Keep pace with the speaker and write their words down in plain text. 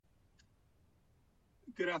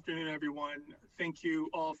Good afternoon, everyone. Thank you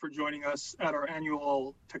all for joining us at our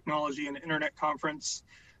annual Technology and Internet Conference.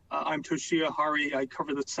 I'm Toshiya Hari. I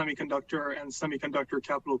cover the semiconductor and semiconductor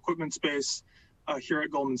capital equipment space here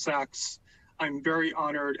at Goldman Sachs. I'm very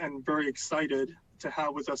honored and very excited to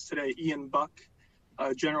have with us today Ian Buck,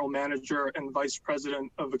 General Manager and Vice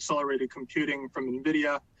President of Accelerated Computing from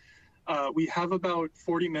NVIDIA. We have about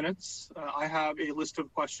 40 minutes. I have a list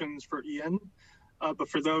of questions for Ian. But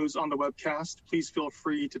for those on the webcast, please feel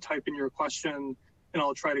free to type in your question and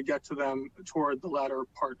I'll try to get to them toward the latter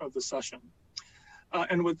part of the session.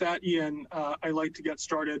 And with that, Ian, I'd like to get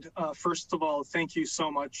started. First of all, thank you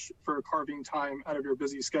so much for carving time out of your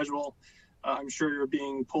busy schedule. I'm sure you're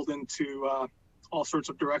being pulled into all sorts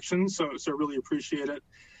of directions, so really appreciate it.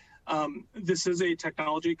 This is a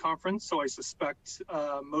technology conference, so I suspect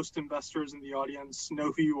most investors in the audience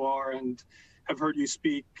know who you are and have heard you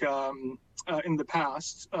speak in the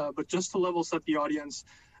past, but just to level set the audience,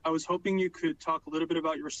 I was hoping you could talk a little bit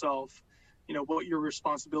about yourself, what your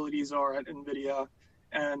responsibilities are at NVIDIA.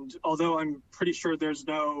 And although I'm pretty sure there's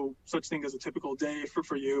no such thing as a typical day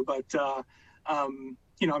for you, but I'm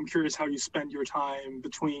curious how you spend your time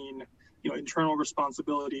between internal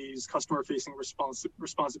responsibilities, customer-facing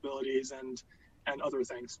responsibilities, and other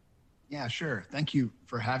things. Yeah, sure. Thank you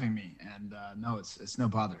for having me. And no, it's no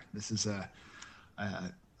bother. This is a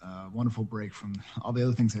wonderful break from all the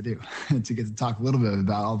other things I do to get to talk a little bit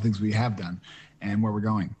about all the things we have done and where we're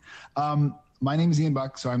going. My name is Ian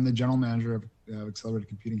Buck, so I'm the General Manager of Accelerated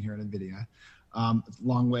Computing here at NVIDIA. It's a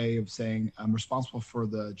long way of saying I'm responsible for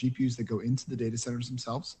the GPUs that go into the data centers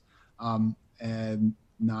themselves, and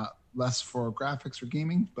not less for graphics or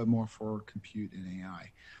gaming, but more for compute and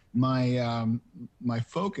AI. My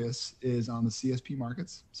focus is on the CSP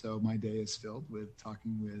markets, so my day is filled with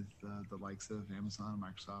talking with the likes of Amazon,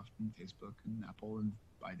 Microsoft, and Facebook, and Apple, and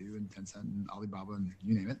Baidu, and Tencent, and Alibaba, and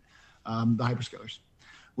you name it, the hyperscalers,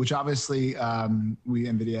 which obviously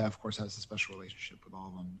NVIDIA, of course, has a special relationship with all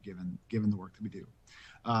of them, given the work that we do.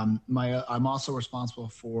 I'm also responsible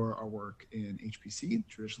for our work in HPC,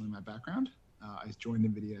 traditionally my background. I joined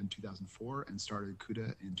NVIDIA in 2004 and started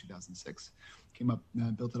CUDA in 2006. Came up,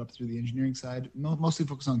 built it up through the engineering side, mostly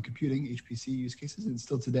focused on computing, HPC use cases, and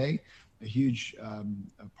still today a huge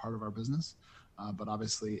part of our business. But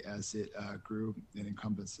obviously, as it grew, it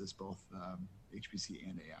encompasses both HPC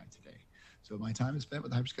and AI today. So my time is spent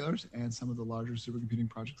with hyperscalers and some of the larger supercomputing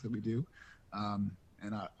projects that we do. And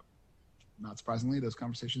not surprisingly, those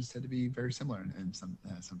conversations tend to be very similar in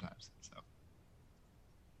sometimes. So.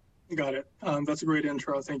 Got it. That's a great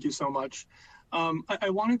intro. Thank you so much. I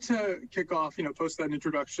wanted to kick off, post that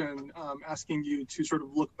introduction, asking you to sort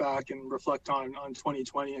of look back and reflect on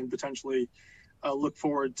 2020 and potentially look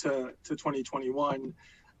forward to 2021.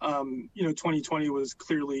 2020 was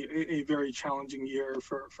clearly a very challenging year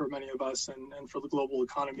for many of us and for the global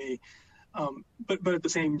economy. But at the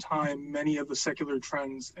same time, many of the secular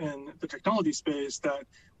trends in the technology space that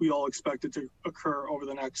we all expected to occur over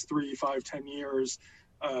the next 3, 5, 10 years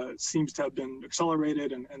seems to have been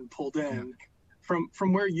accelerated and pulled in. Yeah.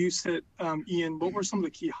 From where you sit, Ian, what were some of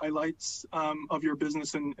the key highlights of your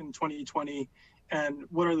business in 2020, and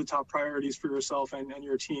what are the top priorities for yourself and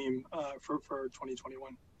your team for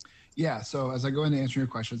 2021? Yeah, so as I go into answering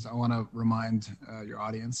your questions, I want to remind your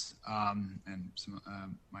audience and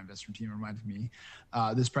my investment team reminded me,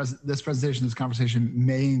 this presentation, this conversation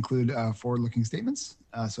may include forward-looking statements.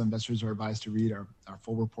 So investors are advised to read our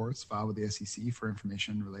full reports filed with the SEC for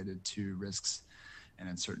information related to risks and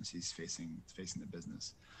uncertainties facing the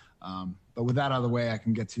business. But with that out of the way, I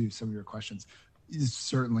can get to some of your questions.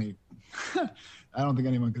 Certainly, I don't think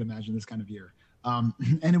anyone could imagine this kind of year. And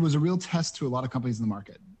it was a real test to a lot of companies in the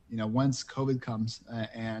market. Once COVID comes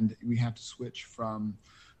and we have to switch from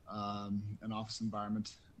an office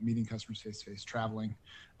environment, meeting customers face-to-face, traveling,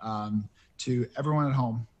 to everyone at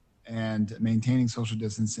home and maintaining social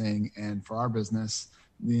distancing, and for our business,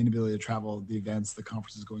 the inability to travel, the events, the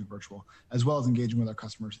conferences going virtual, as well as engaging with our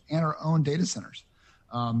customers and our own data centers.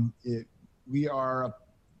 We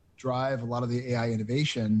drive a lot of the AI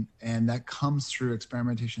innovation, and that comes through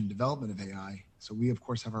experimentation and development of AI. So we, of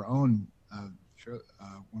course, have our own one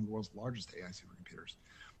of the world's largest AI supercomputers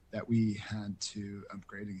that we had to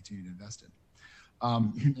upgrade and continue to invest in.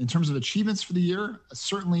 In terms of achievements for the year,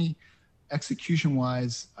 certainly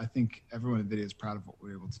execution-wise, I think everyone at NVIDIA is proud of what we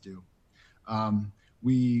were able to do.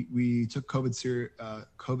 We took COVID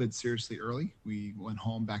seriously early. We went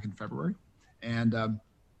home back in February,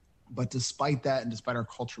 but despite that, and despite our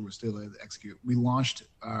culture, we're still able to execute. We launched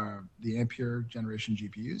the Ampere generation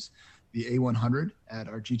GPUs, the A100, at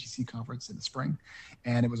our GTC conference in the spring,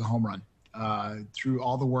 and it was a home run. through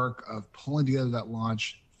all the work of pulling together that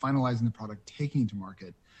launch, finalizing the product, taking it to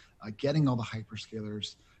market, getting all the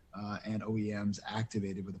hyperscalers and OEMs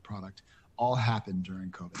activated with the product, all happened during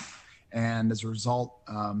COVID. And as a result,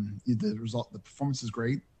 the performance is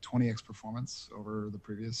great, 20x performance over the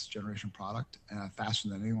previous generation product, faster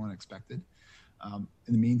than anyone expected. In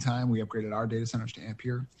the meantime, we upgraded our data centers to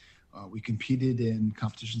Ampere. We competed in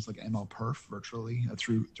competitions like MLPerf virtually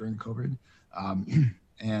during COVID,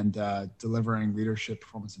 and delivering leadership,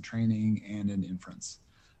 performance, and training, and in inference.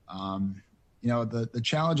 The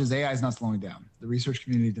challenge is AI is not slowing down. The research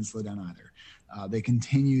community didn't slow down either. They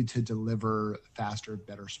continue to deliver faster,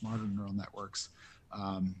 better, smarter neural networks.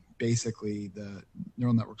 Basically, the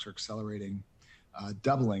neural networks are accelerating,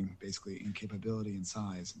 doubling basically in capability and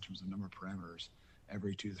size in terms of number of parameters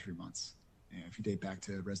every 2 to 3 months. And if you date back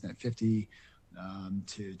to ResNet 50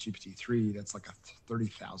 to GPT-3, that's like a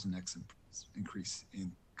 30,000x increase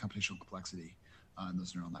in computational complexity in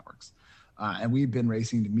those neural networks. And we've been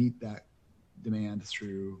racing to meet that demand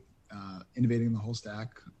through innovating the whole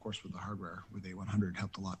stack. Of course, with the hardware, with A100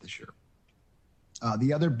 helped a lot this year.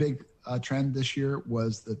 The other big trend this year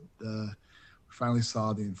was that we finally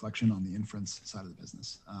saw the inflection on the inference side of the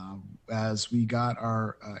business. As we got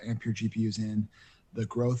our Ampere GPUs in, the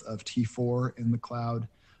growth of T4 in the cloud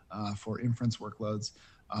for inference workloads,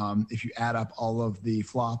 if you add up all of the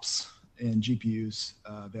flops in GPUs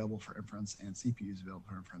available for inference and CPUs available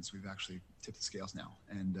for inference, we've actually tipped the scales now,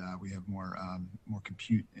 and we have more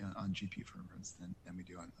compute on GPU for inference than we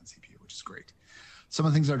do on CPU, which is great. Some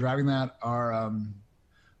of the things that are driving that are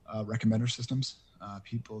recommender systems,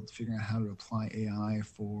 people figuring out how to apply AI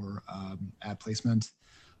for ad placement,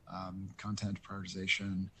 content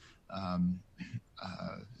prioritization,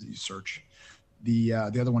 search. The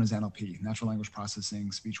other one is NLP, natural language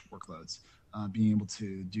processing, speech workloads, being able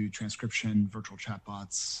to do transcription, virtual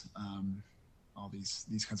chatbots, all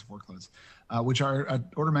these kinds of workloads, which are an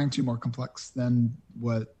order of magnitude more complex than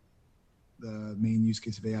what the main use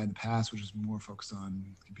case of AI in the past, which is more focused on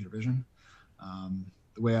computer vision.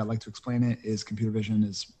 The way I like to explain it is computer vision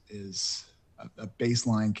is a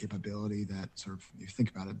baseline capability that sort of, if you think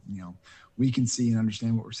about it, we can see and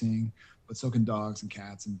understand what we're seeing, but so can dogs and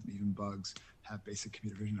cats and even bugs have basic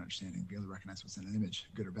computer vision understanding, be able to recognize what's in an image,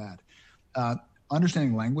 good or bad.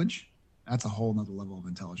 Understanding language, that's a whole nother level of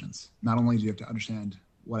intelligence. Not only do you have to understand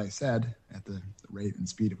what I said at the rate and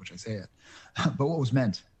speed at which I say it, but what was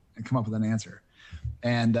meant and come up with an answer.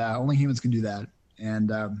 And only humans can do that.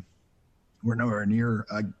 And we're nowhere near,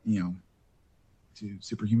 to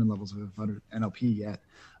superhuman levels of NLP yet.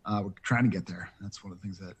 We're trying to get there. That's one of the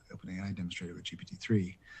things that OpenAI demonstrated with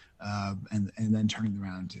GPT-3, and then turning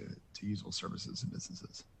around to usable services and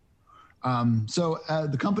businesses. So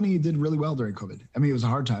the company did really well during COVID. I mean, it was a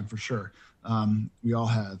hard time for sure. We all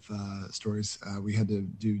have stories. We had to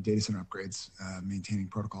do data center upgrades, maintaining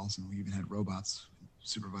protocols, and we even had robots,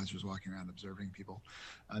 supervisors walking around observing people,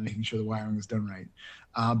 making sure the wiring was done right.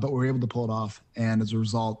 But we were able to pull it off, and as a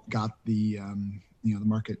result, got the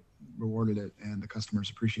market rewarded it, and the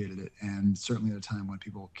customers appreciated it. And certainly at a time when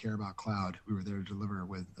people care about cloud, we were there to deliver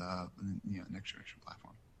with next generation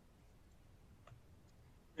platform.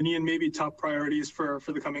 And Ian, maybe top priorities for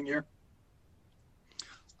the coming year?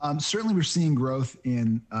 Certainly, we're seeing growth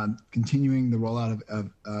in continuing the rollout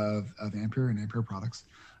of Ampere and Ampere products.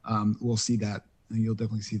 We'll see that. You'll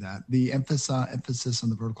definitely see that. The emphasis on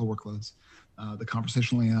the vertical workloads, the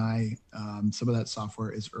conversational AI, some of that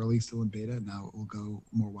software is early, still in beta. Now it will go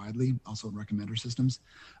more widely, also in recommender systems.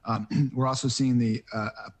 We're also seeing the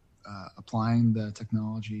applying the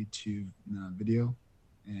technology to video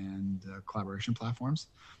and collaboration platforms.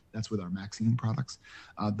 That's with our Maxine products.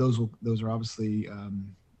 Those are obviously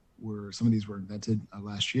some of these were invented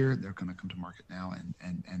last year. They're going to come to market now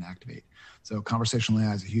and activate. So conversational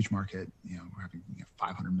AI is a huge market. We're having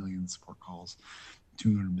 500 million support calls,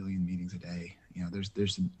 200 million meetings a day.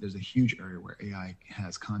 There's a huge area where AI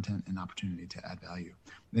has content and opportunity to add value.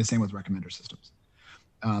 And the same with recommender systems.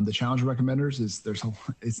 The challenge with recommenders is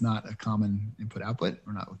it's not a common input output.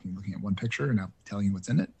 We're not looking at one picture and not telling you what's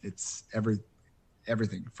in it. It's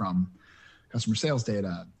everything from customer sales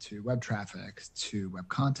data to web traffic to web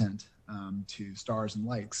content to stars and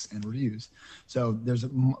likes and reviews. So there's a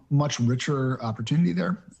much richer opportunity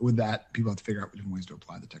there. With that, people have to figure out different ways to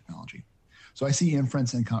apply the technology. So I see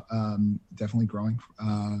inference and definitely growing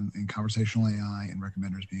in conversational AI and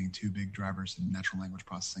recommenders being two big drivers in natural language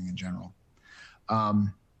processing in general.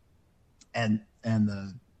 And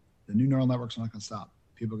the new neural networks are not going to stop.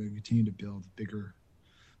 People are going to continue to build bigger,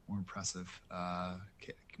 more impressive,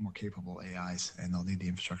 more capable AIs, and they'll need the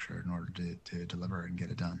infrastructure in order to deliver and get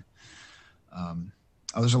it done.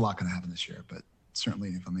 Oh, there's a lot going to happen this year, but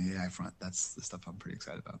certainly from the AI front, that's the stuff I'm pretty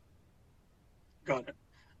excited about. Got it.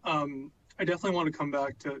 I definitely want to come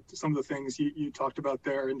back to some of the things you talked about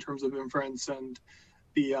there in terms of inference and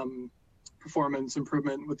the performance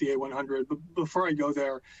improvement with the A100. But before I go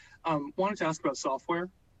there, wanted to ask about software.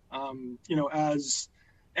 As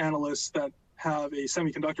analysts that have a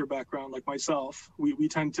semiconductor background like myself, we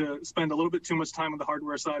tend to spend a little bit too much time on the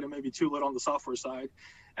hardware side and maybe too little on the software side.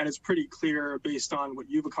 And it's pretty clear based on what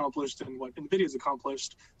you've accomplished and what NVIDIA's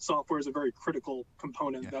accomplished, software is a very critical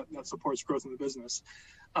component that supports growth in the business.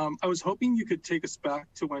 I was hoping you could take us back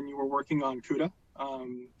to when you were working on CUDA,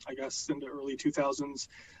 I guess in the early 2000s.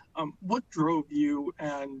 What drove you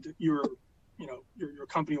and your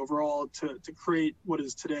company overall to create what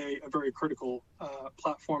is today a very critical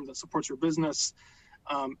platform that supports your business?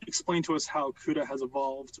 Explain to us how CUDA has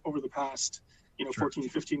evolved over the past 14,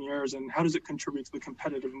 15 years, and how does it contribute to the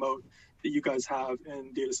competitive moat that you guys have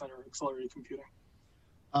in data center accelerated computing?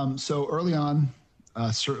 So early on,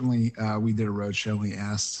 certainly we did a roadshow. We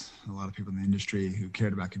asked a lot of people in the industry who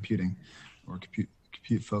cared about computing or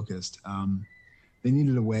compute focused. They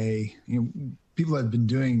needed a way, people have been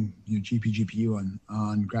doing GPU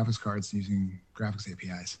on graphics cards using graphics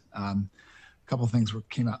APIs. A couple of things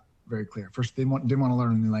came out very clear. First, they didn't want to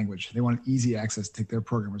learn a new language. They wanted easy access to take their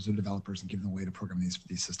programmers or developers and give them a way to program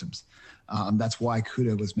these systems. That's why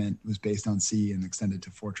CUDA was based on C and extended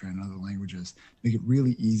to Fortran and other languages to make it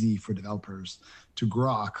really easy for developers to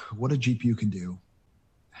grok what a GPU can do,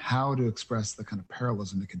 how to express the kind of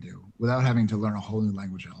parallelism it can do without having to learn a whole new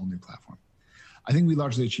language and a whole new platform. I think we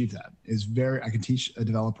largely achieved that. I can teach a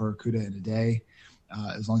developer CUDA in a day,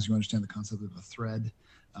 as long as you understand the concept of a thread.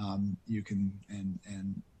 You can,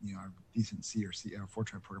 and our decent C or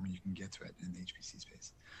Fortran programming, you can get to it in the HPC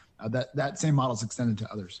space. That same model is extended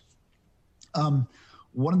to others.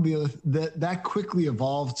 One of the other that quickly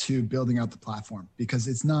evolved to building out the platform, because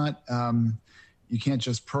it's not you can't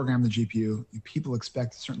just program the GPU. People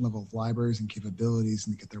expect a certain level of libraries and capabilities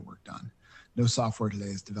and to get their work done. No software today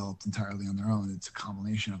is developed entirely on their own. It's a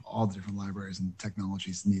combination of all the different libraries and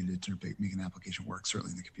technologies needed to make an application work,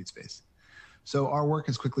 certainly in the compute space. So our work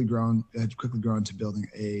has quickly grown to building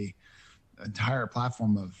an entire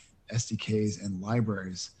platform of SDKs and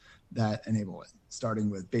libraries that enable it, starting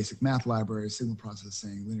with basic math libraries, signal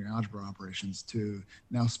processing, linear algebra operations, to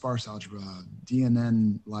now sparse algebra,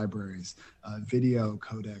 DNN libraries, video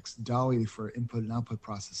codecs, DALL-E for input and output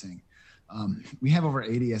processing. We have over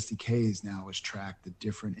 80 SDKs now which track the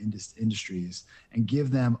different industries and give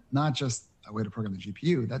them not just a way to program the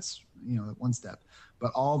GPU, that's one step,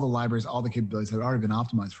 but all the libraries, all the capabilities that have already been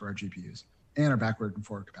optimized for our GPUs and are backward and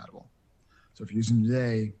forward compatible. So if you're using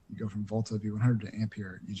today, you go from Volta V100 to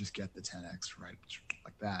Ampere, you just get the 10x right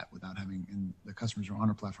like that without having, and the customers who are on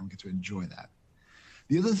our platform get to enjoy that.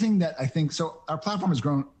 The other thing that I think, so our platform has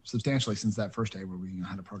grown substantially since that first day where we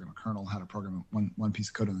how to program a kernel, how to program one piece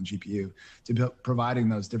of code on the GPU, to providing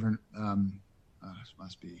those different,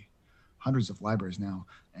 must be hundreds of libraries now,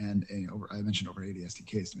 and I mentioned over 80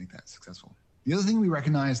 SDKs to make that successful. The other thing we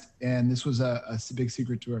recognized, and this was a big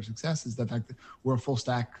secret to our success, is the fact that we're a full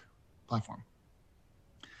stack platform.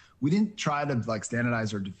 We didn't try to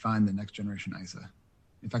standardize or define the next generation ISA.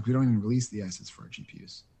 In fact, we don't even release the ISAs for our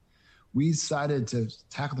GPUs. We decided to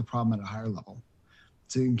tackle the problem at a higher level,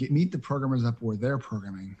 to meet the programmers up where they're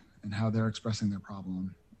programming and how they're expressing their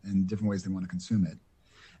problem in different ways they want to consume it,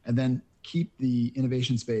 and then keep the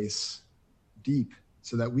innovation space deep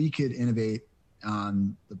so that we could innovate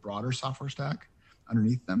on the broader software stack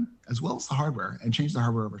underneath them, as well as the hardware, and change the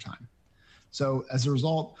hardware over time. So as a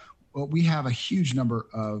result, we have a huge number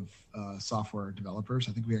of software developers.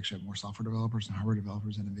 I think we actually have more software developers and hardware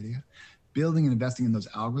developers in NVIDIA, building and investing in those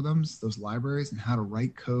algorithms, those libraries, and how to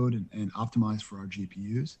write code and optimize for our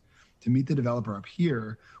GPUs to meet the developer up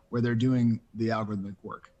here where they're doing the algorithmic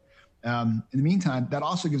work. In the meantime, that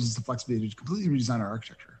also gives us the flexibility to completely redesign our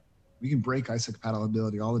architecture. We can break ISA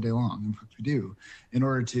compatibility all the day long, in fact we do, in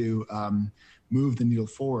order to move the needle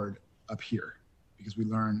forward up here, because we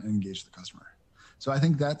learn and engage the customer. So I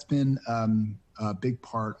think that's been a big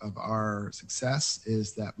part of our success,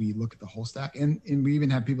 is that we look at the whole stack, and we even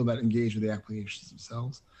have people that engage with the applications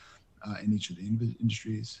themselves in each of the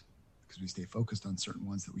industries, because we stay focused on certain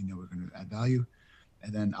ones that we know are going to add value,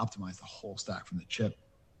 and then optimize the whole stack from the chip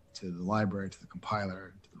to the library to the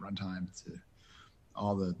compiler to the runtime to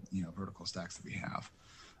all the vertical stacks that we have.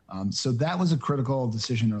 So that was a critical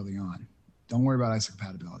decision early on. Don't worry about ISA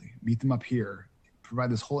compatibility. Meet them up here,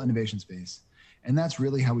 provide this whole innovation space. And that's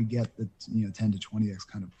really how we get the 10 to 20x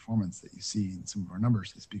kind of performance that you see in some of our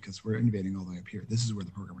numbers, is because we're innovating all the way up here. This is where the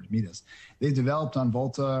programmers meet us. They developed on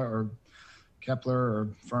Volta or Kepler or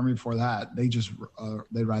Fermi before that, they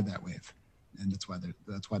ride that wave, and that's why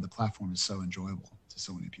the platform is so enjoyable to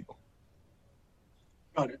so many people.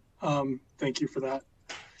 Got it. Thank you for that.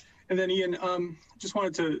 And then Ian, just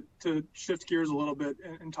wanted to shift gears a little bit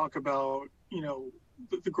and talk about,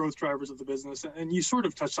 the growth drivers of the business. And you sort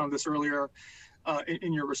of touched on this earlier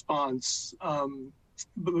in your response.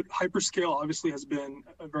 But hyperscale obviously has been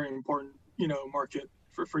a very important, market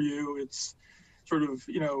for you. It's sort of,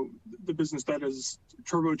 the business that has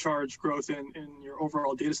turbocharged growth in your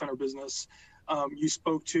overall data center business. You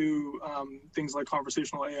spoke to things like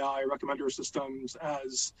conversational AI, recommender systems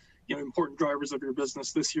as, important drivers of your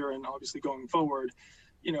business this year and obviously going forward.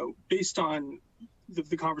 Based on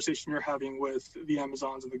the conversation you're having with the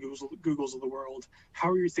Amazons and the Googles of the world, how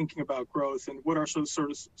are you thinking about growth, and what are sort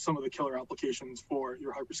of some of the killer applications for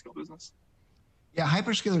your hyperscale business? Yeah,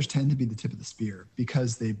 hyperscalers tend to be the tip of the spear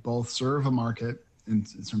because they both serve a market in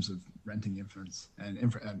terms of renting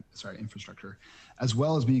infrastructure, as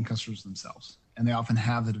well as being customers themselves. And they often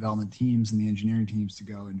have the development teams and the engineering teams to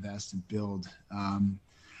go invest and build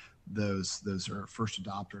those are first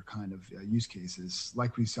adopter kind of use cases,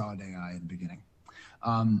 like we saw in AI in the beginning.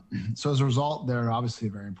 So as a result, they're obviously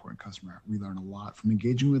a very important customer. We learn a lot from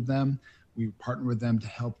engaging with them. We partner with them to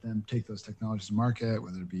help them take those technologies to market,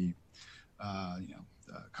 whether it be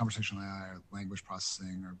conversational AI or language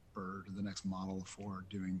processing or BERT or the next model for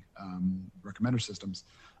doing recommender systems.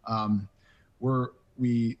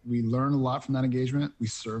 We learn a lot from that engagement. We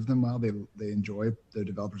serve them well. The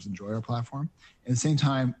developers enjoy our platform. At the same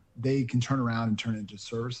time, they can turn around and turn it into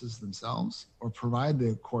services themselves or provide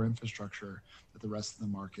the core infrastructure that the rest of the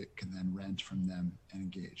market can then rent from them and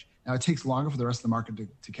engage. Now, it takes longer for the rest of the market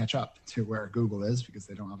to catch up to where Google is, because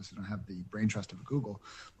they obviously don't have the brain trust of a Google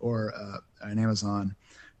or an Amazon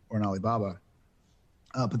or an Alibaba.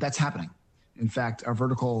 But that's happening. In fact, our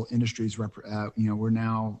vertical industries, we're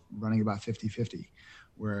now running about 50-50,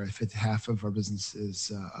 where half of our business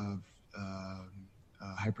is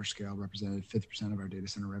hyperscale represented 50% of our data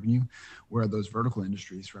center revenue, where those vertical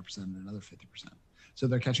industries represented another 50%. So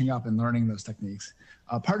they're catching up and learning those techniques.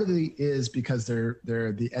 Part of it is because they're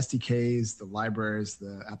the SDKs, the libraries,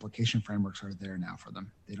 the application frameworks are there now for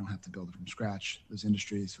them. They don't have to build it from scratch. Those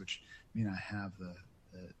industries, which may not have the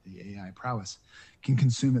AI prowess, can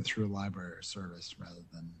consume it through a library or service rather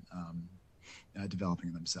than developing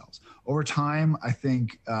it themselves. Over time, I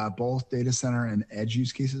think both data center and edge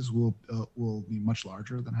use cases will be much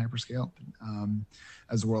larger than hyperscale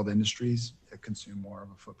as the world industries consume more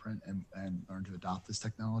of a footprint and learn to adopt this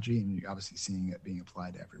technology. And you're obviously seeing it being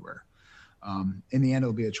applied everywhere. In the end,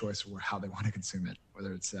 it'll be a choice for how they want to consume it,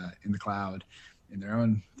 whether it's in the cloud, in their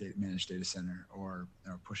own managed data center, or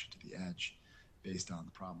push it to the edge based on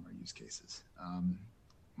the problem or use cases.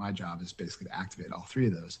 My job is basically to activate all three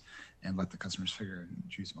of those and let the customers figure and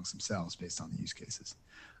choose amongst themselves based on the use cases.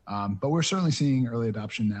 But we're certainly seeing early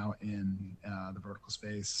adoption now in the vertical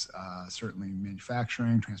space, certainly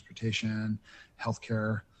manufacturing, transportation,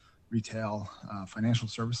 healthcare, retail, financial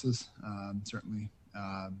services, certainly,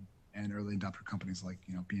 and early adopter companies like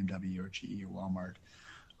BMW or GE or Walmart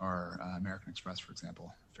or American Express, for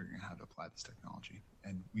example, figuring out how to apply this technology.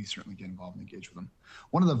 And we certainly get involved and engage with them.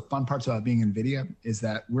 One of the fun parts about being NVIDIA is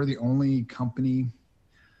that we're the only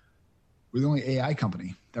AI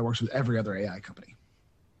company that works with every other AI company.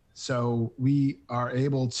 So we are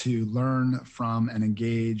able to learn from and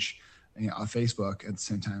engage on Facebook at the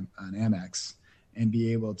same time on Amex and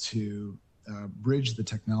be able to bridge the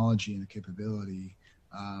technology and the capability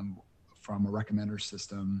from a recommender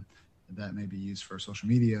system that may be used for a social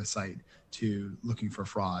media site to looking for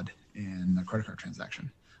fraud in a credit card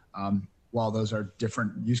transaction. While those are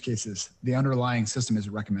different use cases, the underlying system is a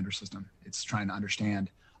recommender system. It's trying to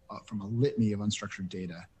understand from a litany of unstructured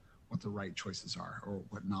data what the right choices are or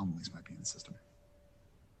what anomalies might be in the system.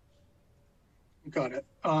 Got it.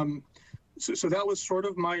 So that was sort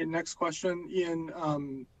of my next question, Ian.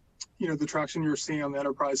 The traction you're seeing on the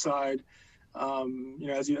enterprise side.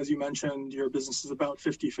 As you mentioned, your business is about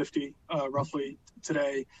 50-50 roughly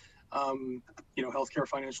today. Healthcare,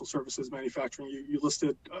 financial services, manufacturing. You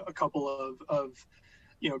listed a couple of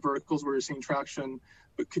verticals where you're seeing traction.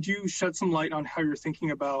 But could you shed some light on how you're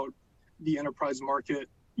thinking about the enterprise market,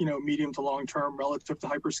 medium to long term relative to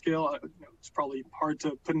hyperscale? It's probably hard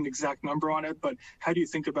to put an exact number on it, but how do you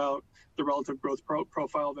think about the relative growth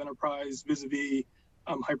profile of enterprise vis-a-vis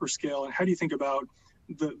hyperscale, and how do you think about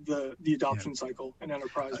the adoption cycle in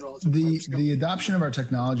enterprise relative to hyperscale? The adoption of our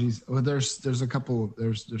technologies, well, there's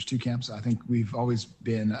two camps. I think we've always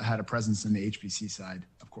had a presence in the HPC side,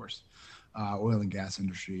 of course. Oil and gas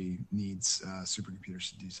industry needs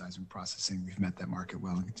supercomputers to do seismic processing. We've met that market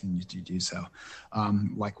well and continue to do so.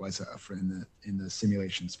 Likewise, in the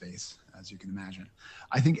simulation space, as you can imagine.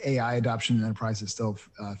 I think AI adoption in enterprise is still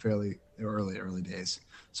fairly early days.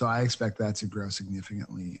 So I expect that to grow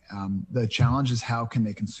significantly. The challenge is how can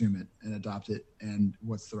they consume it and adopt it, and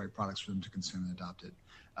what's the right products for them to consume and adopt it,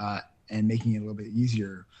 and making it a little bit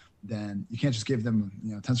easier. Then you can't just give them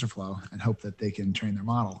TensorFlow and hope that they can train their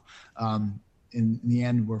model. In the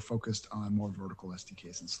end, we're focused on more vertical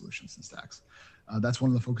SDKs and solutions and stacks. That's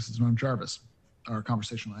one of the focuses around Jarvis, our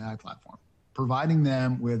conversational AI platform, providing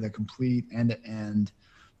them with a complete end-to-end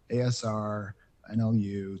ASR,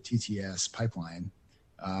 NLU, TTS pipeline,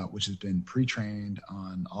 which has been pre-trained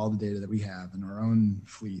on all the data that we have in our own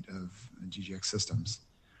fleet of GGX systems.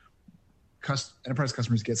 Enterprise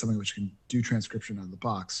customers get something which can do transcription out of the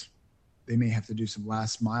box. They may have to do some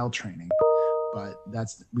last mile training, but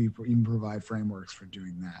we even provide frameworks for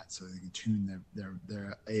doing that, so they can tune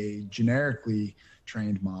their a generically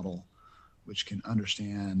trained model, which can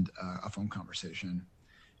understand a phone conversation,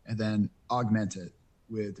 and then augment it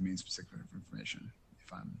with domain-specific information.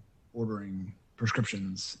 If I'm ordering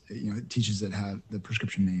prescriptions, it teaches it how the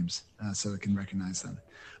prescription names, so it can recognize them.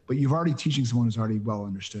 But you're already teaching someone who's already well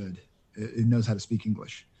understood. It knows how to speak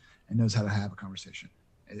English and knows how to have a conversation.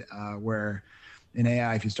 Where in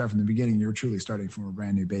AI, if you start from the beginning, you're truly starting from a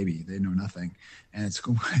brand new baby. They know nothing. And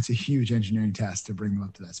it's a huge engineering task to bring them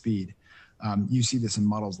up to that speed. You see this in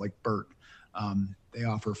models like BERT. They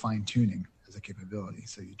offer fine tuning as a capability.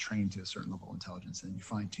 So you train to a certain level of intelligence and you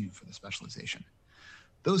fine tune for the specialization.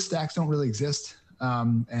 Those stacks don't really exist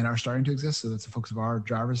and are starting to exist. So that's the focus of our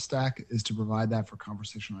Jarvis stack, is to provide that for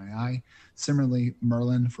conversational AI. Similarly,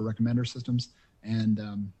 Merlin for recommender systems, and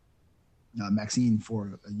Maxine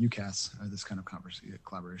for UCaaS, this kind of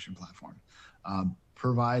collaboration platform.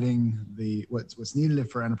 Providing what's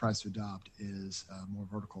needed for enterprise to adopt is more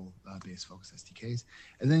vertical based focused SDKs,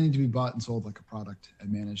 and they need to be bought and sold like a product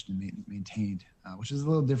and managed and maintained, which is a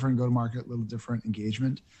little different go-to-market, a little different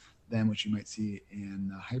engagement than what you might see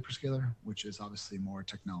in hyperscaler, which is obviously more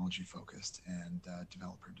technology focused and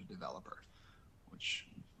developer to developer, which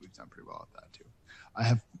we've done pretty well at that too. I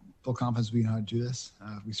have full confidence we know how to do this.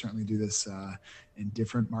 We certainly do this in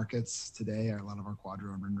different markets today. A lot of our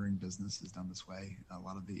Quadro and rendering business is done this way. A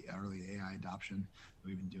lot of the early AI adoption that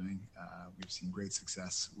we've been doing, we've seen great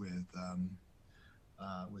success with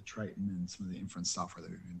Triton and some of the inference software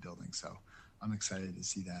that we've been building. So I'm excited to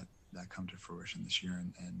see that come to fruition this year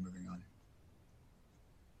and moving on.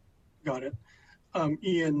 Got it.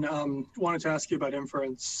 Ian, wanted to ask you about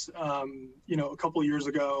inference. A couple of years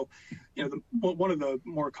ago, one of the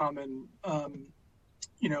more common,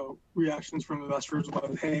 reactions from investors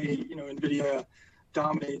was, hey, NVIDIA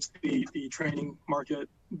dominates the training market,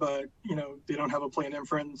 but, they don't have a play in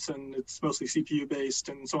inference and it's mostly CPU based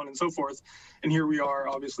and so on and so forth. And here we are,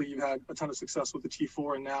 obviously you've had a ton of success with the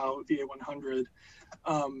T4 and now the A100.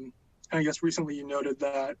 And I guess recently you noted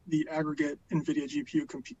that the aggregate NVIDIA GPU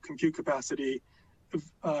compute capacity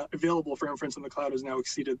available for inference in the cloud has now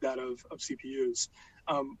exceeded that of CPUs.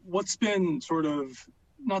 What's been sort of,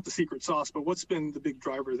 not the secret sauce, but what's been the big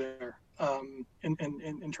driver there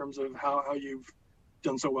in terms of how you've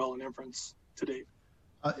done so well in inference to date?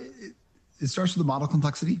 It starts with the model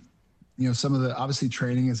complexity. Some of the, obviously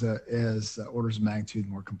training is orders of magnitude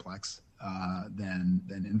more complex than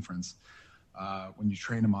inference. When you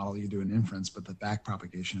train a model, you do an inference, but the back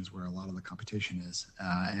propagation is where a lot of the computation is,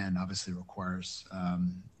 and obviously requires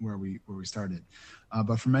where we started.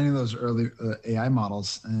 But for many of those early AI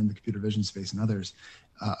models and the computer vision space and others,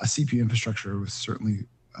 a CPU infrastructure was certainly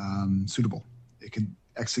suitable. It could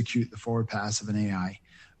execute the forward pass of an AI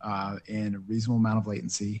in a reasonable amount of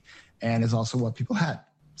latency, and is also what people had.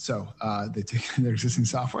 So they take their existing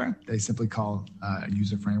software, they simply call a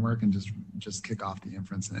user framework and just kick off the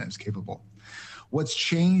inference, and it was capable. What's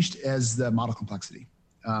changed is the model complexity.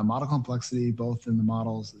 Model complexity, both in the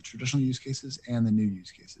models, the traditional use cases and the new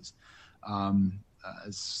use cases.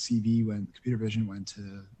 As computer vision went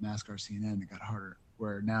to mask RCNN, it got harder,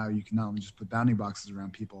 where now you can not only just put bounding boxes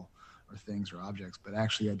around people or things or objects, but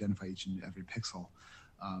actually identify each and every pixel.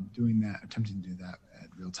 Attempting to do that at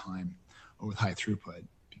real time or with high throughput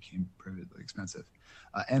became prohibitively expensive.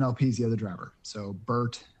 NLP is the other driver. So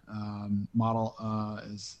BERT model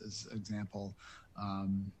is an example.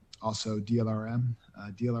 Also DLRM.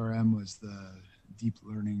 DLRM was the deep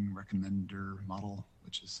learning recommender model,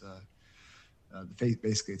 which is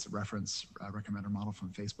basically it's a reference recommender model from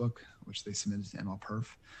Facebook, which they submitted to MLPerf.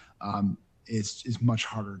 It's much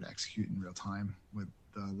harder to execute in real time with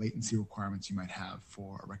the latency requirements you might have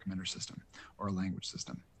for a recommender system or a language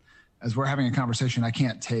system. as we're having a conversation, I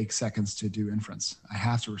can't take seconds to do inference. I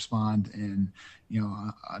have to respond in,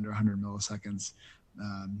 under 100 milliseconds.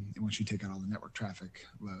 And once you take out all the network traffic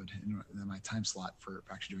load, and then my time slot for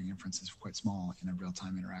actually doing inference is quite small in a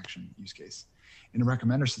real-time interaction use case. In a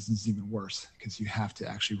recommender system, it's even worse because you have to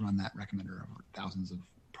actually run that recommender over thousands of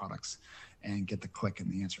products and get the click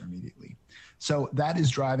and the answer immediately. So that is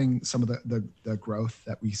driving some of the growth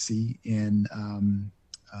that we see in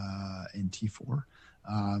T4.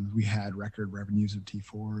 We had record revenues of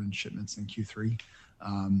T4 and shipments in Q3.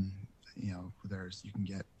 You can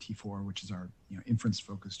get T4, which is our inference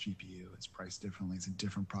focused GPU. It's priced differently. It's a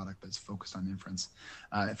different product, but it's focused on inference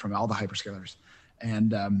from all the hyperscalers,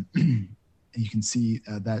 and you can see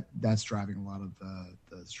that's driving a lot of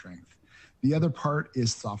the strength. The other part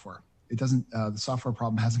is software. It doesn't. The software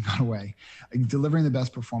problem hasn't gone away. Delivering the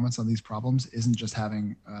best performance on these problems isn't just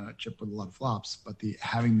having a chip with a lot of flops, but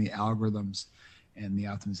having the algorithms and the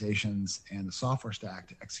optimizations and the software stack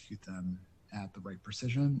to execute them at the right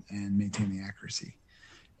precision and maintain the accuracy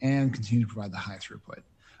and continue to provide the high throughput.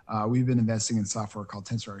 We've been investing in software called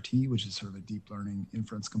TensorRT, which is sort of a deep learning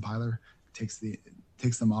inference compiler. It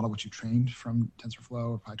takes the model which you trained from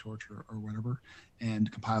TensorFlow or PyTorch or whatever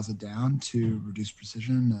and compiles it down to reduce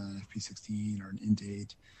precision, FP16 or an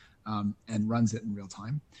int8, and runs it in real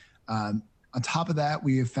time. On top of that,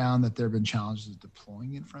 we have found that there have been challenges of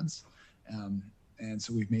deploying inference. And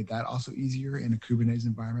so we've made that also easier in a Kubernetes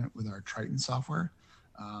environment with our Triton software,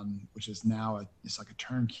 which is now it's like a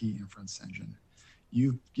turnkey inference engine.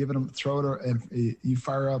 You give it you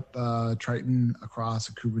fire up Triton across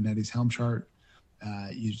a Kubernetes Helm chart.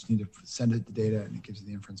 You just need to send it the data and it gives you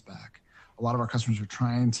the inference back. A lot of our customers are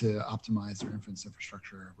trying to optimize their inference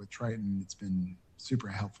infrastructure with Triton. It's been super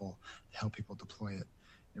helpful to help people deploy it.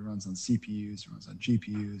 It runs on CPUs, it runs on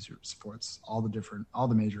GPUs, it supports all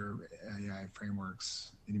the major AI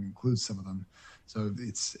frameworks. It even includes some of them. So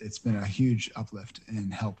it's been a huge uplift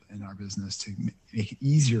and help in our business to make it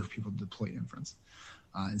easier for people to deploy inference.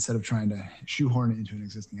 Instead of trying to shoehorn it into an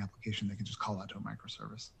existing application, they can just call out to a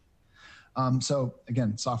microservice. So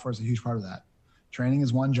again, software is a huge part of that. Training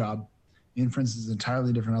is one job. Inference is an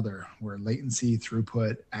entirely different other, where latency,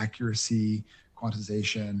 throughput, accuracy,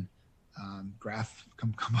 quantization, graph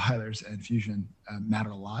compilers and fusion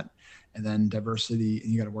matter a lot. And then diversity,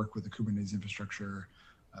 and you got to work with the Kubernetes infrastructure,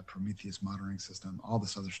 Prometheus monitoring system, all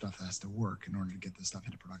this other stuff that has to work in order to get this stuff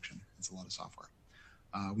into production. It's a lot of software.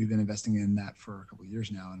 We've been investing in that for a couple of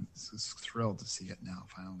years now, and it's thrilled to see it now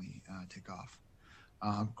finally take off.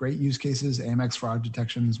 Great use cases. AMX fraud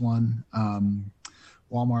detection is one.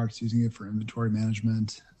 Walmart's using it for inventory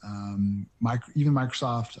management. Even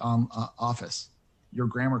Microsoft Office. Your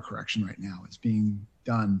grammar correction right now is being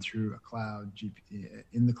done through a cloud,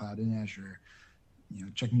 in the cloud, in Azure,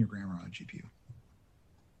 checking your grammar on a GPU.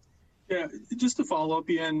 Yeah, just to follow up,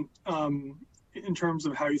 Ian, in terms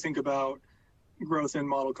of how you think about growth in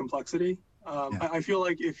model complexity, I feel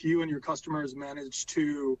like if you and your customers manage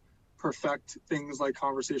to perfect things like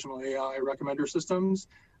conversational AI recommender systems,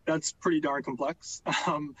 that's pretty darn complex.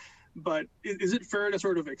 But is it fair to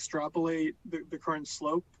sort of extrapolate the current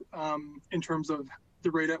slope in terms of the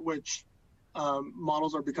rate at which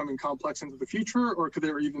models are becoming complex into the future, or could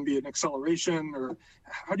there even be an acceleration, or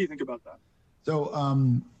how do you think about that? So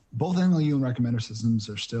both NLU and recommender systems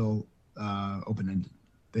are still open-ended.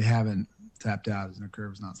 They haven't tapped out, and the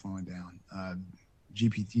curve is not slowing down.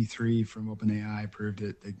 GPT-3 from OpenAI proved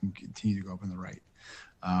it. They can continue to go up on the right.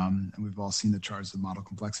 And we've all seen the charts of model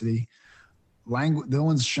complexity. No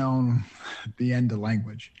one's shown the end to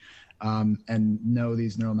language. And no,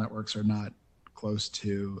 these neural networks are not close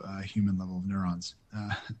to a human level of neurons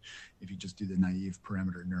if you just do the naive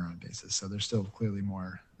parameter neuron basis. So there's still clearly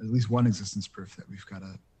at least one existence proof that we've got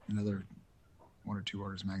another 1 or 2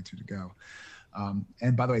 orders of magnitude to go.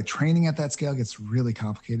 And by the way, training at that scale gets really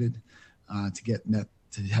complicated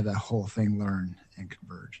to have that whole thing learn and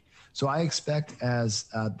converge. So I expect as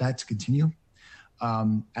that to continue,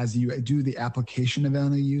 as you do the application of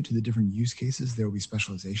NLU to the different use cases, there will be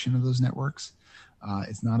specialization of those networks.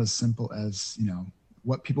 It's not as simple as,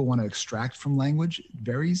 what people want to extract from language. It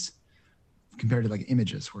varies compared to like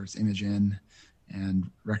images, where it's image in and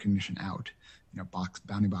recognition out,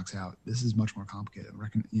 bounding box out. This is much more complicated.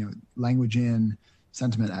 Language in,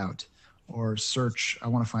 sentiment out, or search. I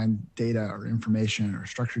want to find data or information or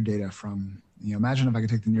structured data from, imagine if I could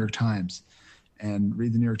take the New York Times and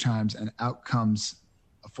read the New York Times, and out comes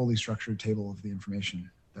a fully structured table of the information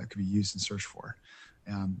that could be used and searched for.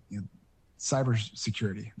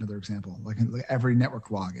 Cybersecurity, another example, like every network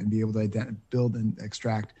log, and be able to build and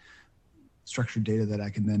extract structured data that I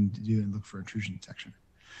can then do and look for intrusion detection.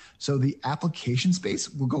 So the application space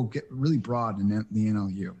will go get really broad in the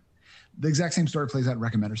NLU. The exact same story plays out in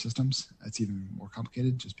recommender systems. That's even more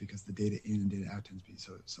complicated just because the data in and data out tends to be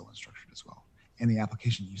so unstructured as well. And the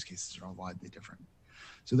application use cases are all widely different.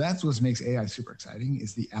 So that's what makes AI super exciting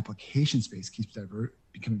is the application space keeps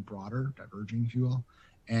becoming broader, diverging, if you will.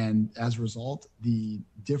 And as a result, the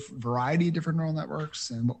variety of different neural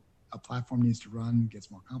networks and what a platform needs to run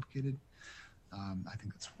gets more complicated. I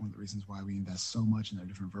think that's one of the reasons why we invest so much in our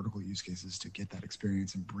different vertical use cases to get that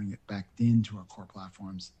experience and bring it back into our core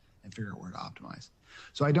platforms and figure out where to optimize.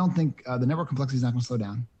 So I don't think the network complexity is not going to slow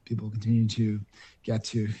down. People continue to get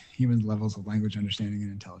to human levels of language understanding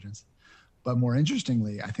and intelligence. But more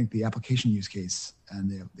interestingly, I think the application use case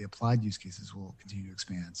and the applied use cases will continue to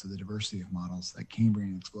expand. So the diversity of models, that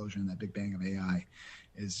Cambrian explosion, that big bang of AI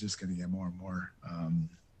is just going to get more and more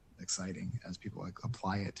exciting as people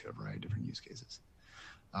apply it to a variety of different use cases.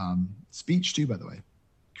 Speech too, by the way.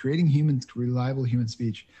 Creating reliable human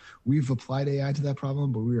speech. We've applied AI to that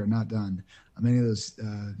problem, but we are not done. Many of those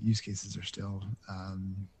use cases are still,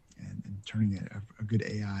 and turning it a good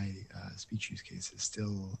AI speech use case is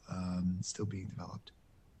still being developed.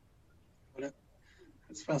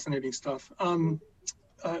 That's fascinating stuff.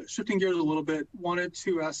 Shifting gears a little bit, wanted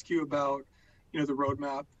to ask you about, the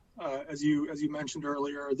roadmap. As you mentioned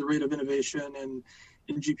earlier, the rate of innovation in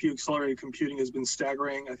GPU accelerated computing has been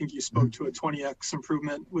staggering. I think you spoke to a 20x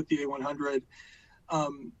improvement with the A100.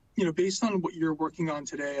 Based on what you're working on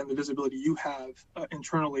today and the visibility you have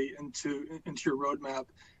internally into your roadmap,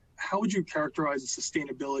 how would you characterize the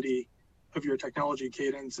sustainability of your technology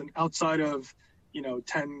cadence? And outside of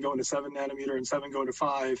 10 going to 7 nanometer and 7 going to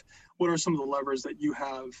 5, what are some of the levers that you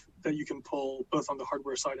have that you can pull both on the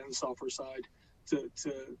hardware side and the software side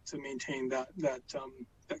to maintain that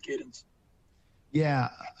cadence? Yeah,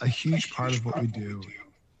 a huge part of what we do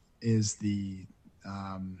is the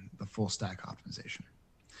full stack optimization.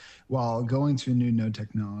 While going to a new node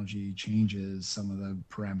technology changes some of the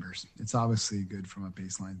parameters, it's obviously good from a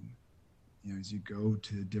baseline. As you go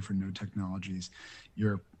to different node technologies,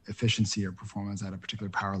 your efficiency or performance at a particular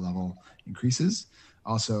power level increases.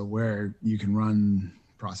 Also, where you can run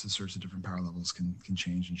processors at different power levels can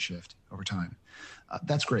change and shift over time.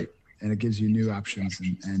 That's great, and it gives you new options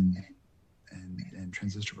and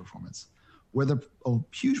transistor performance. Where the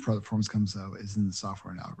huge performance comes, though, is in the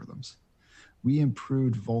software and algorithms. We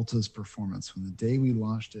improved Volta's performance from the day we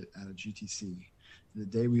launched it at a GTC to the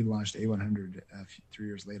day we launched A100 3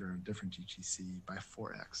 years later at a different GTC by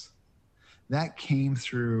 4x. That came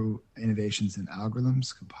through innovations in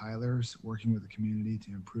algorithms, compilers, working with the community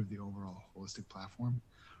to improve the overall holistic platform,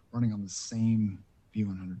 running on the same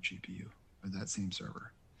V100 GPU or that same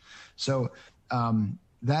server. So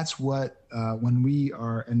that's what, when we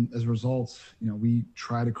are, and as a result, we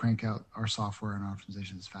try to crank out our software and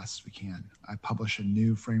optimization as fast as we can. I publish a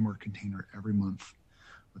new framework container every month,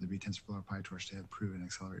 whether it be TensorFlow or PyTorch, to improve and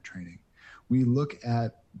accelerate training. We look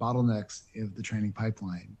at bottlenecks of the training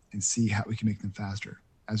pipeline and see how we can make them faster.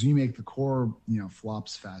 As we make the core,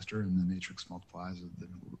 flops faster and the matrix multiplies of the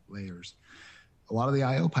layers, a lot of the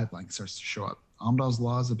I/O pipeline starts to show up. Amdahl's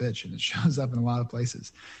law is a bitch, and it shows up in a lot of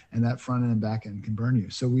places. And that front end and back end can burn you.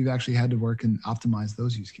 So we've actually had to work and optimize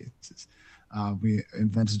those use cases. We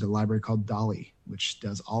invented a library called DALL-E, which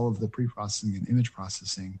does all of the pre-processing and image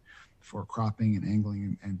processing for cropping and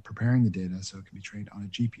angling and preparing the data so it can be trained on a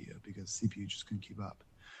GPU because CPU just couldn't keep up.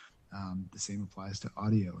 The same applies to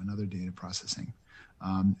audio and other data processing.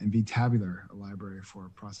 And vTabular, a library for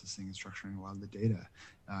processing and structuring a lot of the data,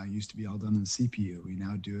 used to be all done on the CPU. We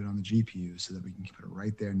now do it on the GPU so that we can put it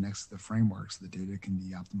right there next to the framework so the data can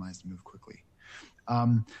be optimized and move quickly.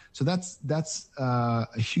 So that's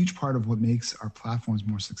a huge part of what makes our platforms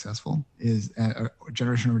more successful is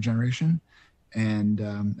generation over generation. And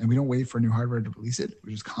we don't wait for new hardware to release it.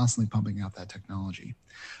 We're just constantly pumping out that technology.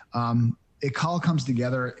 It all comes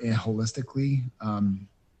together holistically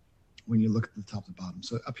when you look at the top to bottom.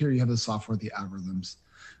 So up here you have the software, the algorithms,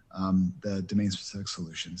 the domain-specific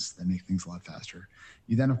solutions that make things a lot faster.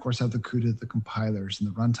 You then, of course, have the CUDA, the compilers, and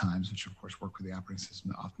the runtimes, which, of course, work with the operating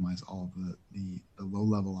system to optimize all of the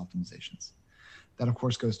low-level optimizations. That, of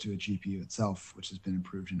course, goes to a GPU itself, which has been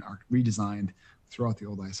improved and redesigned throughout the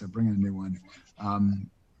old ISA, bring in a new one,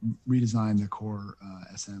 redesign the core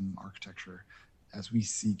SM architecture as we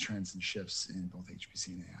see trends and shifts in both HPC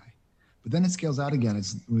and AI. But then it scales out again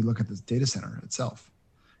as we look at the data center itself.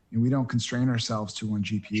 We don't constrain ourselves to one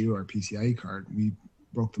GPU or PCIe card. We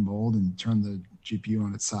broke the mold and turned the GPU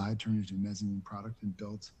on its side, turned it into a mezzanine product, and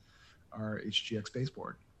built our HGX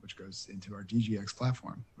baseboard, which goes into our DGX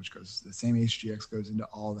platform, which goes, the same HGX goes into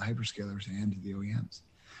all the hyperscalers and to the OEMs.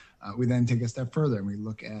 We then take a step further and we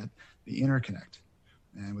look at the interconnect.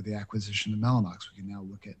 And with the acquisition of Mellanox, we can now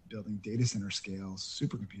look at building data center scale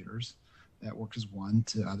supercomputers that work as one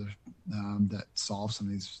to other that solve some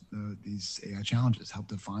of these AI challenges, help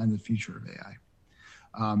define the future of AI.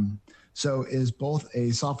 So is both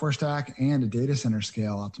a software stack and a data center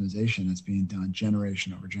scale optimization that's being done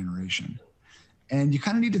generation over generation. And you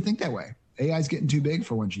kind of need to think that way. AI is getting too big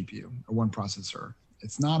for one GPU or one processor.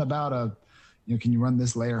 It's not about can you run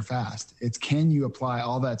this layer fast? It's can you apply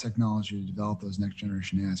all that technology to develop those next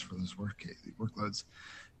generation AIs for those workloads?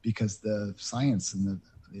 Because the science and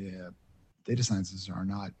the data sciences are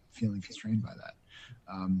not feeling constrained by that.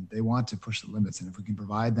 They want to push the limits. And if we can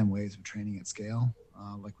provide them ways of training at scale,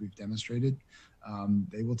 like we've demonstrated,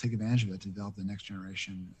 they will take advantage of it to develop the next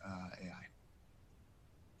generation AI.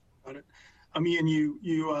 Got it. Ian, you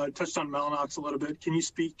touched on Mellanox a little bit. Can you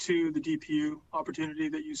speak to the DPU opportunity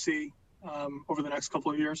that you see over the next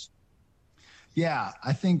couple of years? Yeah,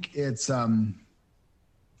 I think it's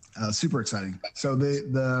super exciting. So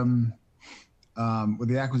with the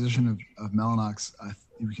acquisition of Mellanox,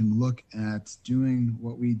 we can look at doing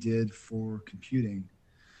what we did for computing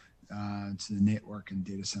to the network and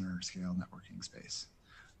data center scale networking space.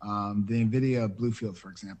 The NVIDIA Bluefield,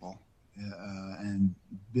 for example, and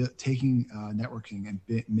taking networking and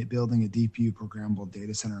building a DPU programmable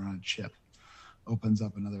data center on a chip opens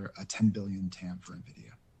up another 10 billion TAM for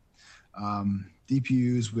NVIDIA.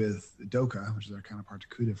 DPUs with Doka, which is our counterpart to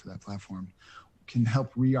CUDA for that platform, can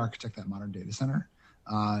help re-architect that modern data center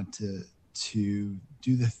to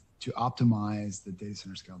optimize the data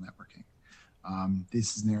center scale networking.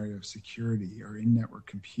 This is an area of security or in-network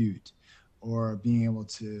compute, or being able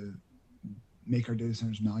to make our data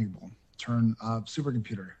centers malleable, turn a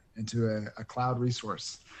supercomputer into a cloud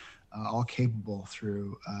resource, all capable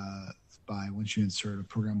through by once you insert a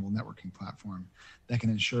programmable networking platform that can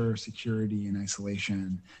ensure security and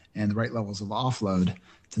isolation and the right levels of offload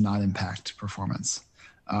to not impact performance.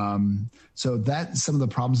 So that's some of the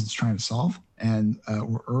problems it's trying to solve, and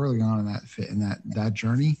we're early on in that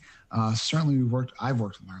journey. Certainly, I've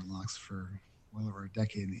worked with Mellanox for well over a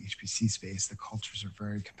decade in the HPC space. The cultures are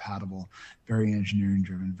very compatible, very engineering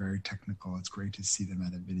driven, very technical. It's great to see them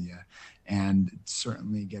at NVIDIA. And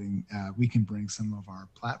certainly we can bring some of our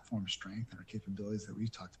platform strength and our capabilities that we've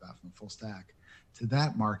talked about from the full stack to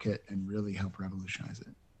that market and really help revolutionize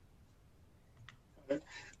it.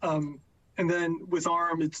 And then with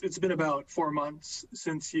ARM, it's been about 4 months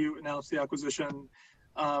since you announced the acquisition.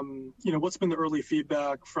 What's been the early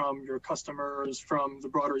feedback from your customers, from the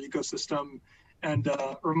broader ecosystem, and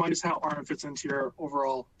remind us how ARM fits into your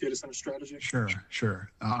overall data center strategy? Sure.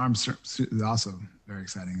 ARM is also very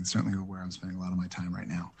exciting, and certainly where I'm spending a lot of my time right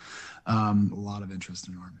now. A lot of interest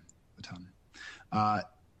in ARM, a ton.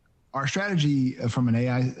 Our strategy from an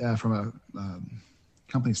AI, from a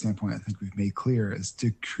company standpoint, I think we've made clear, is to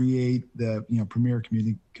create the premier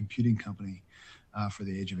computing company for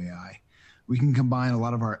the age of AI. We can combine a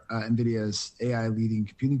lot of our NVIDIA's AI leading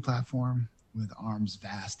computing platform with ARM's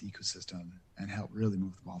vast ecosystem and help really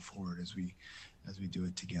move the ball forward as we do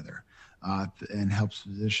it together, and helps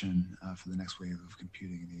position for the next wave of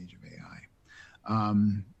computing in the age of AI.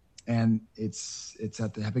 And it's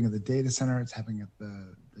at the happening of the data center, it's happening at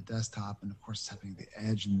the desktop, and of course it's happening at the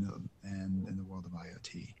edge in the world of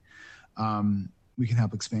IoT. We can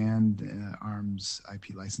help expand ARM's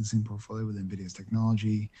IP licensing portfolio with NVIDIA's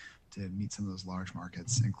technology to meet some of those large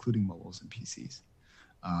markets, including mobiles and PCs.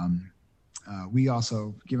 We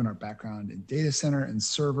also, given our background in data center and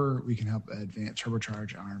server, we can help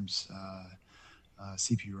turbocharge ARM's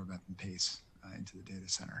CPU roadmap and pace into the data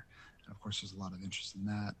center. And of course, there's a lot of interest in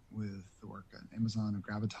that with the work at Amazon and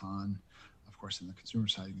Graviton. Of course, in the consumer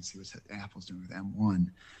side, you can see what Apple's doing with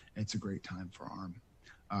M1. It's a great time for ARM.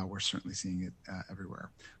 We're certainly seeing it everywhere.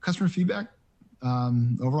 Customer feedback,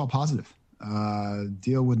 overall positive.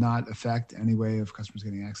 Deal would not affect any way of customers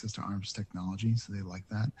getting access to ARM's technology, so they like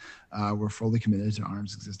that. We're fully committed to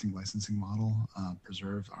ARM's existing licensing model,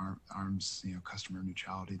 preserve ARM's customer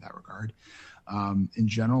neutrality in that regard. In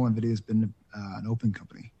general, NVIDIA has been an open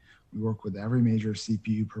company. We work with every major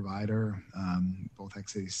CPU provider, both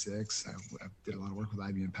x86. I did a lot of work with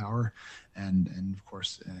IBM Power, and of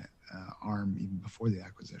course ARM even before the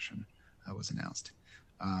acquisition was announced.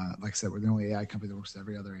 Like I said, we're the only AI company that works with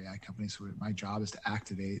every other AI company. So my job is to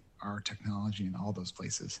activate our technology in all those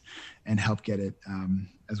places and help get it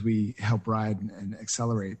as we help ride and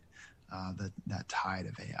accelerate that tide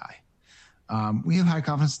of AI. We have high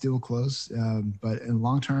confidence the deal will close, but in the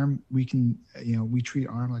long term, we can, we treat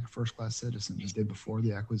ARM like a first-class citizen. We did before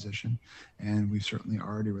the acquisition, and we've certainly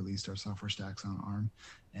already released our software stacks on ARM,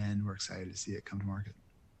 and we're excited to see it come to market.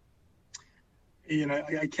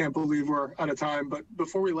 I can't believe we're out of time, but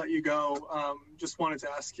before we let you go, just wanted to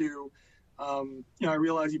ask you, I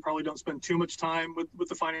realize you probably don't spend too much time with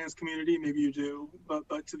the finance community, maybe you do,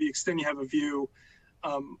 but to the extent you have a view,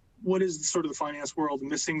 what is sort of the finance world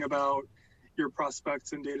missing about your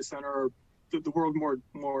prospects in data center, or the world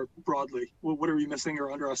more broadly? What are we missing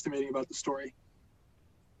or underestimating about the story?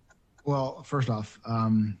 Well, first off,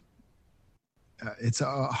 it's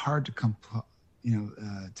hard to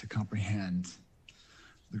to comprehend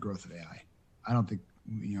the growth of AI. I don't think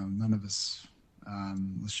none of us,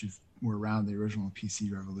 unless you were around the original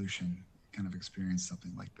PC revolution, kind of experienced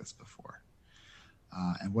something like this before.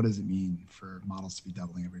 And what does it mean for models to be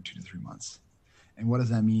doubling every 2 to 3 months? And what does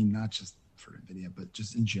that mean not just for NVIDIA, but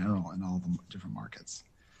just in general in all the different markets?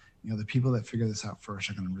 The people that figure this out first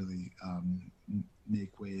are going to really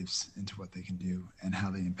make waves into what they can do and how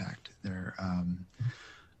they impact their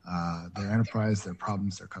enterprise, their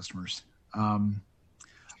problems, their customers.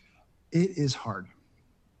 It is hard.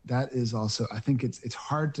 That is also, I think it's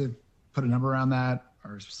hard to put a number around that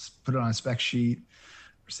or put it on a spec sheet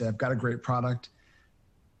or say, I've got a great product.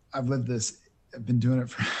 I've lived this. I've been doing it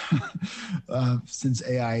for since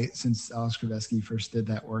Alex Krivetsky first did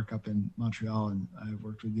that work up in Montreal, and I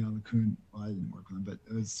worked with Jan LeCun. Well, I didn't work with him, but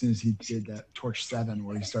as soon as he did that Torch 7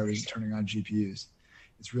 where he started turning on GPUs,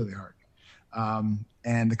 it's really hard.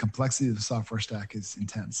 And the complexity of the software stack is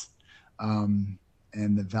intense, and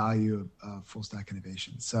the value of full stack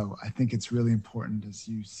innovation. So I think it's really important as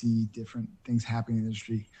you see different things happening in the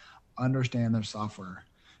industry, understand their software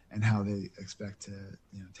and how they expect to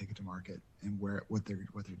take it to market and what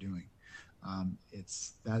they're doing.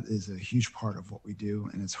 That is a huge part of what we do,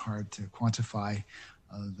 and it's hard to quantify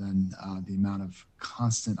other than the amount of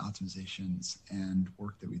constant optimizations and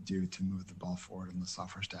work that we do to move the ball forward in the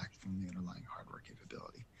software stack from the underlying hardware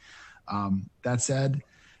capability. That said,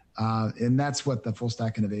 and that's what the full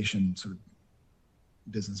stack innovation sort of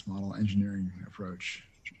business model engineering approach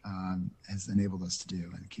has enabled us to do,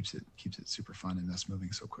 and it keeps it super fun and us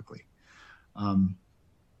moving so quickly.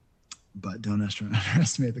 But don't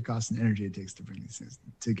underestimate the cost and energy it takes to bring these things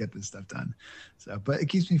to get this stuff done. So, but it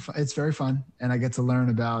keeps me fun. It's very fun, and I get to learn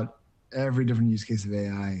about every different use case of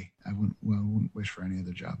AI. I wouldn't wish for any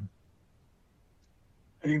other job.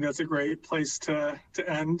 I think that's a great place to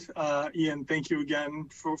end. Ian, thank you again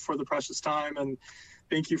for the precious time, and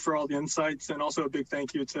thank you for all the insights, and also a big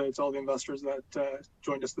thank you to all the investors that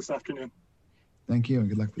joined us this afternoon. Thank you, and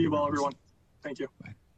good luck. Be well, everyone. Thank you. Bye.